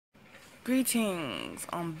Greetings,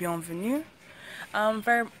 bienvenue.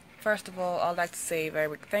 Very first of all, I'd like to say a very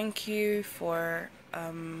big thank you for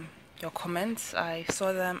your comments. I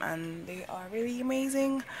saw them and they are really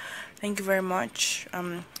amazing. Thank you very much.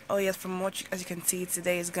 Oh yes, from what as you can see,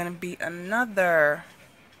 today is gonna be another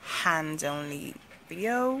hands-only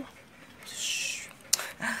video. Shh.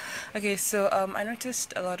 Okay, so I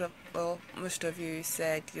noticed a lot of, well, most of you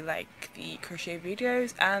said you like the crochet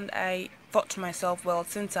videos, and I thought to myself, well,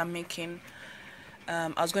 since I'm making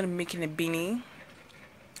I was going to be making a beanie,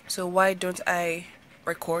 so why don't I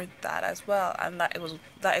record that as well? And that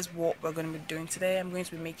is what we're going to be doing today. I'm going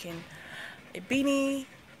to be making a beanie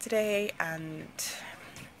today, and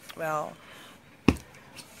well,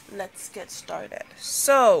 let's get started.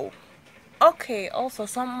 So, okay, also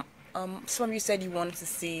some of you said you wanted to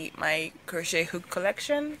see my crochet hook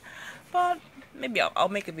collection, but maybe I'll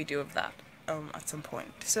make a video of that at some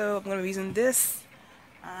point. So I'm going to be using this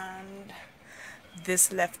and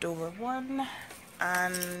this leftover one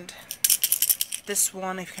and this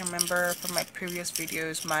one, if you can remember from my previous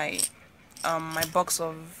videos, my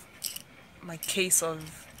my case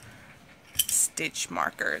of stitch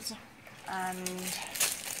markers. And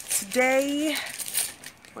today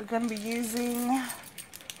we're gonna be using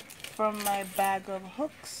from my bag of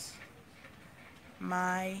hooks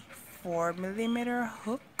my 4mm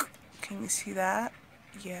hook. Can you see that?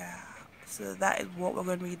 Yeah, so that is what we're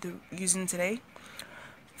going to be using today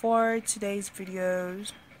for today's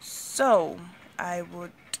videos. So I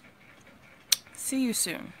would see you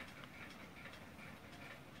soon.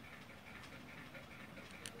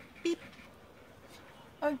 Beep.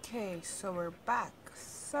 Okay, so we're back.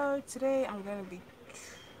 So today I'm going to be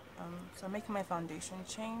so I'm making my foundation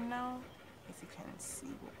chain now, if you can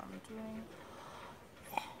see what I'm doing.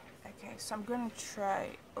 Okay, so I'm going to try,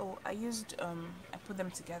 oh, I put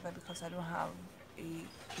them together because I don't have a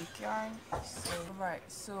big yarn. So right,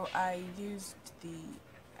 so I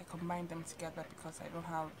combined them together because I don't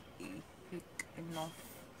have a thick enough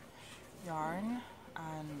yarn,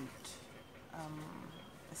 and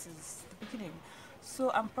this is the beginning.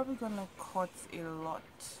 So I'm probably gonna cut a lot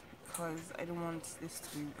because I don't want this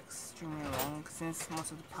to be extremely long, since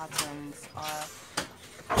most of the patterns are,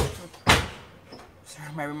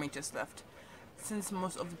 sorry, my roommate just left. Since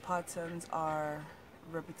most of the patterns are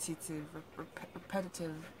repetitive,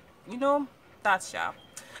 you know, that's sharp.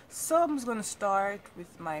 So I'm just gonna start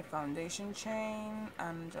with my foundation chain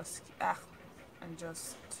and just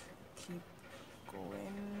keep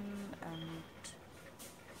going, and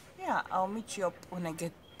yeah, I'll meet you up when I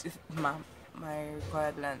get to my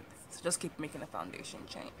required length. So just keep making a foundation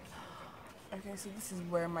chain. Okay, so this is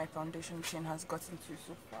where my foundation chain has gotten to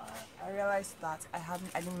so far. I realized that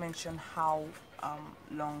I didn't mention how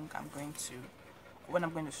long when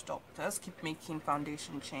I'm going to stop. So I just keep making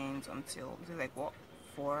foundation chains until this is like what,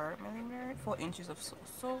 4mm, 4 inches of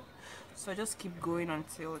so I just keep going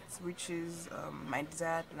until it reaches my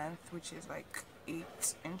desired length, which is like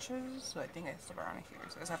 8 inches. So I think I stop around here.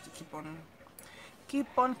 So I just have to keep on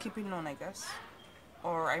keeping on, I guess,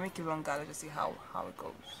 or I make it longer. Let's just see how it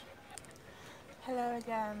goes. Hello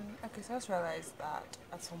again. Okay, so I just realized that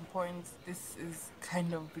at some point this is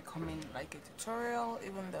kind of becoming like a tutorial,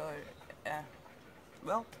 even though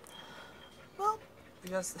well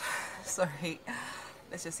just sorry,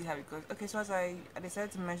 let's just see how it goes. Okay, so as I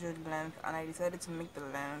decided to measure the length, and I decided to make the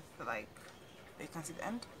length, like, you can see the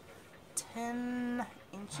end, 10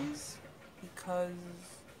 inches, because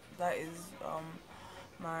that is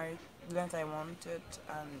my length I wanted.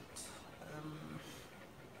 And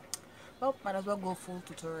well, might as well go full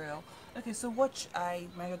tutorial. Okay, so what I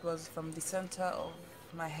measured was from the center of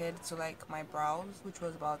my head to like my brows, which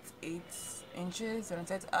was about 8 inches, and I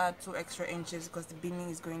decided to add 2 extra inches because the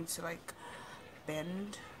beanie is going to like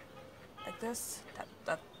bend like this,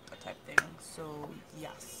 that type thing. So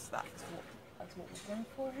yes, that's what we're going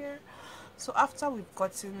for here. So after we've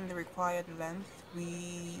gotten the required length,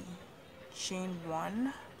 we chain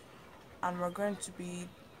 1, and we're going to be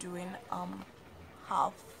doing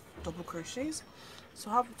half double crochets. So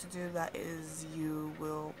how to do that is you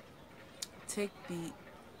will take the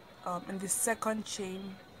in the second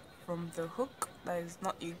chain from the hook, that is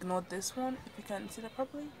not, you ignore this one, if you can see that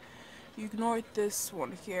properly, you ignore this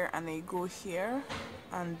one here, and then you go here,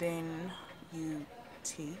 and then you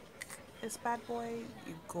take this bad boy,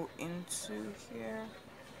 you go into here,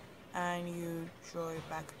 and you draw it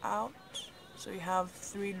back out. So you have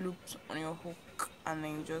 3 loops on your hook, and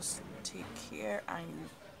then you just take here and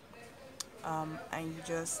you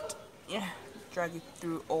just drag it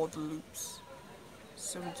through all the loops.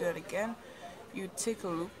 So we do it again. You take a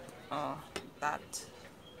loop that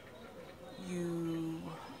you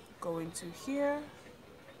go in into here.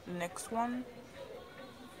 The next one,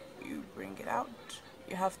 you bring it out.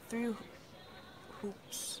 You have three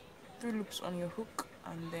loops on your hook,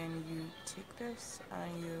 and then you take this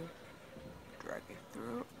and you drag it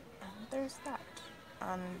through, and there's that.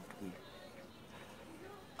 And we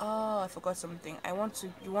I forgot something. I want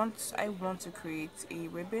to create a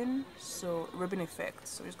ribbon, so ribbon effect.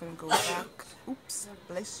 So it's gonna go back. Oops,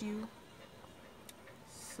 bless you.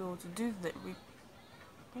 So to do that,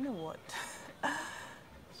 you know what?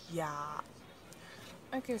 Yeah.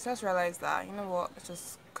 Okay, so I just realized that, you know what, let's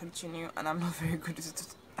just continue, and I am not very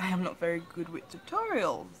good with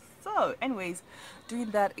tutorials. So anyways,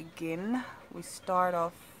 doing that again, we start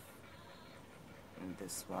off in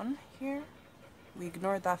this one here. We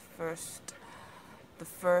ignore that the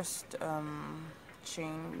first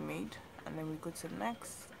chain we made, and then we go to the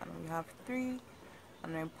next, and we have 3,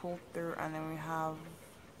 and then pull through, and then we have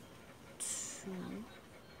 2,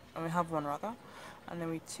 and we have 1 rather, and then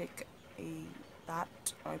we take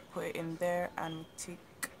that and we put it in there, and we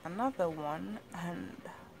take another one, and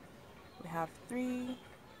we have 3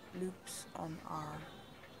 loops on our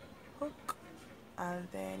hook, and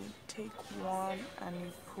then you take one and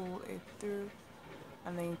you pull it through,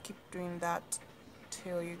 and then you keep doing that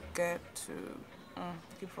till you get to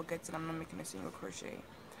keep forgetting I'm not making a single crochet,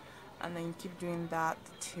 and then you keep doing that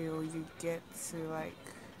till you get to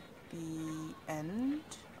like the end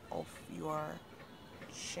of your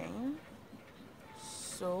chain.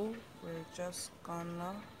 So we're just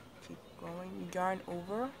gonna keep going, yarn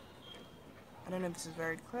over. I don't know if this is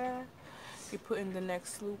very clear. You put in the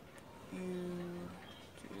next loop, you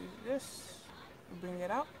do this, you bring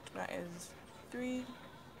it out, that is 3,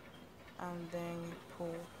 and then you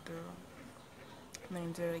pull through, and then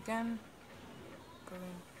you do it again,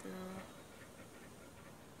 going through,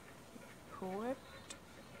 pull it.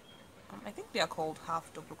 I think they are called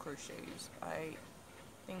half double crochets, I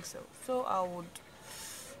think so. So I would,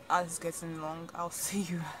 as it's getting long, I'll see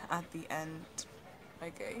you at the end.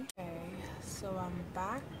 Okay, so I'm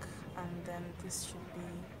back, and then this should be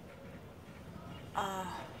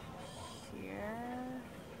here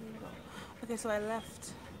we go. Okay, so I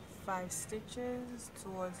left 5 stitches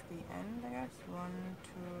towards the end, I guess. 1,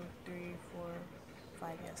 2, 3, 4,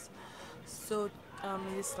 5, yes. So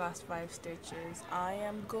these last 5 stitches I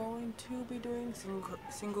am going to be doing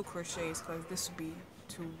single crochets, because this will be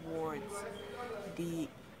towards the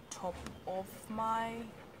top of my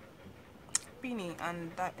beanie,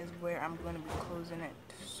 and that is where I'm going to be closing it.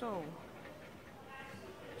 So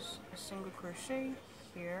a single crochet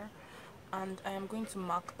here, and I am going to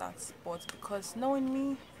mark that spot, because knowing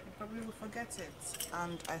me, I probably will forget it,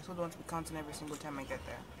 and I still don't want to be counting every single time I get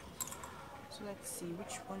there. So let's see,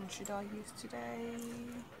 which one should I use today?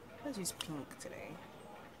 Let's use pink today.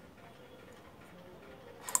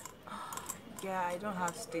 Yeah, I don't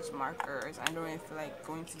have stitch markers. I don't really feel like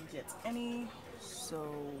going to get any,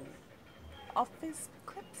 so office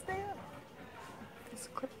clips there. Office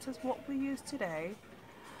clips is what we use today,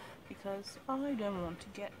 because I don't want to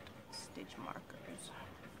get stitch markers.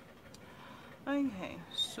 Okay,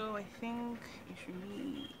 so I think it should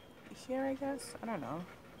be here, I guess. I don't know.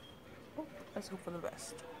 Oh, let's hope for the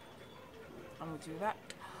best. I'm gonna do that.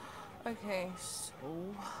 Okay,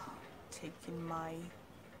 so taking my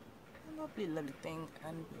lovely thing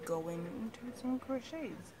and going into some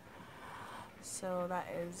crochets. So that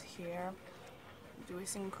is here. Do a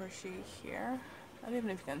single crochet here. I don't even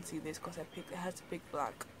know if you can see this, because I had to pick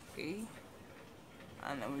black A,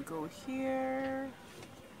 and then we go here.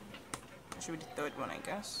 That should be the 3rd one, I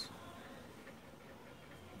guess.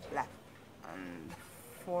 Left and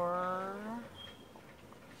 4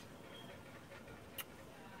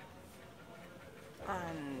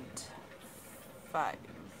 and 5.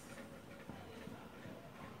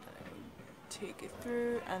 Take it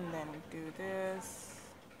through, and then we do this.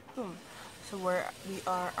 Boom. So we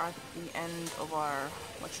are at the end of our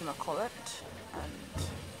whatchamacallit, and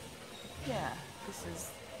yeah, this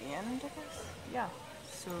is the end, I guess. Yeah,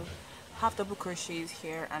 so half double crochets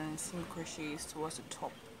here and single crochets towards the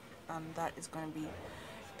top, and that is going to be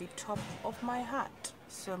the top of my hat.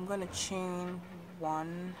 So I'm going to chain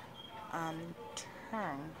 1 and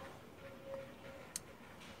turn,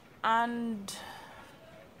 and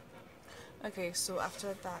okay, so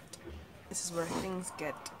after that, this is where things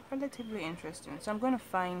get relatively interesting. So I'm going to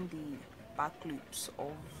find the back loops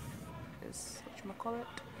of this whatchamacallit.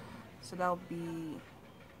 So that'll be,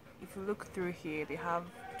 if you look through here, they have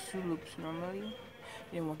 2 loops normally.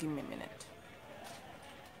 Then we'll give me a minute.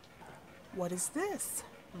 What is this?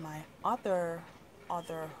 My other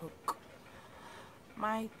hook.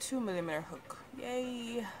 My 2mm hook.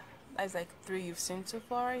 Yay! That's like 3 you've seen so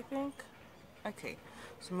far, I think. Okay,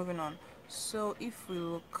 so moving on. So if we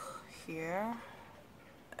look here,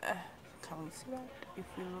 can we see that? If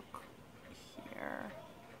we look here,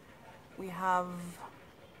 we have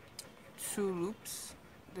 2 loops.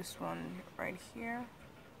 This one right here.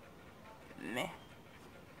 Meh.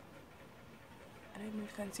 I don't know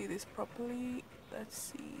if you can see this properly. Let's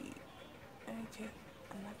see. Okay,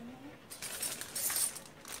 another one.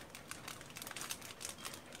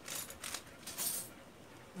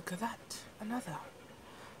 Look at that, another.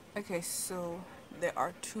 Okay, so there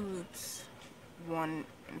are 2 loops, one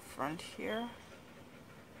in front here.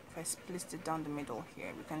 If I split it down the middle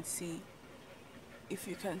here, we can see, if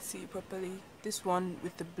you can see properly, this one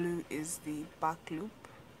with the blue is the back loop,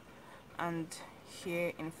 and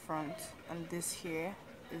here in front, and this here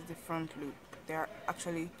is the front loop. There are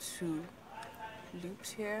actually 2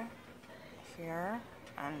 loops here, here,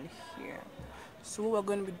 and here. So what we're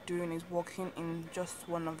going to be doing is working in just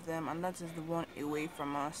one of them, and that is the one away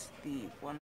from us, the one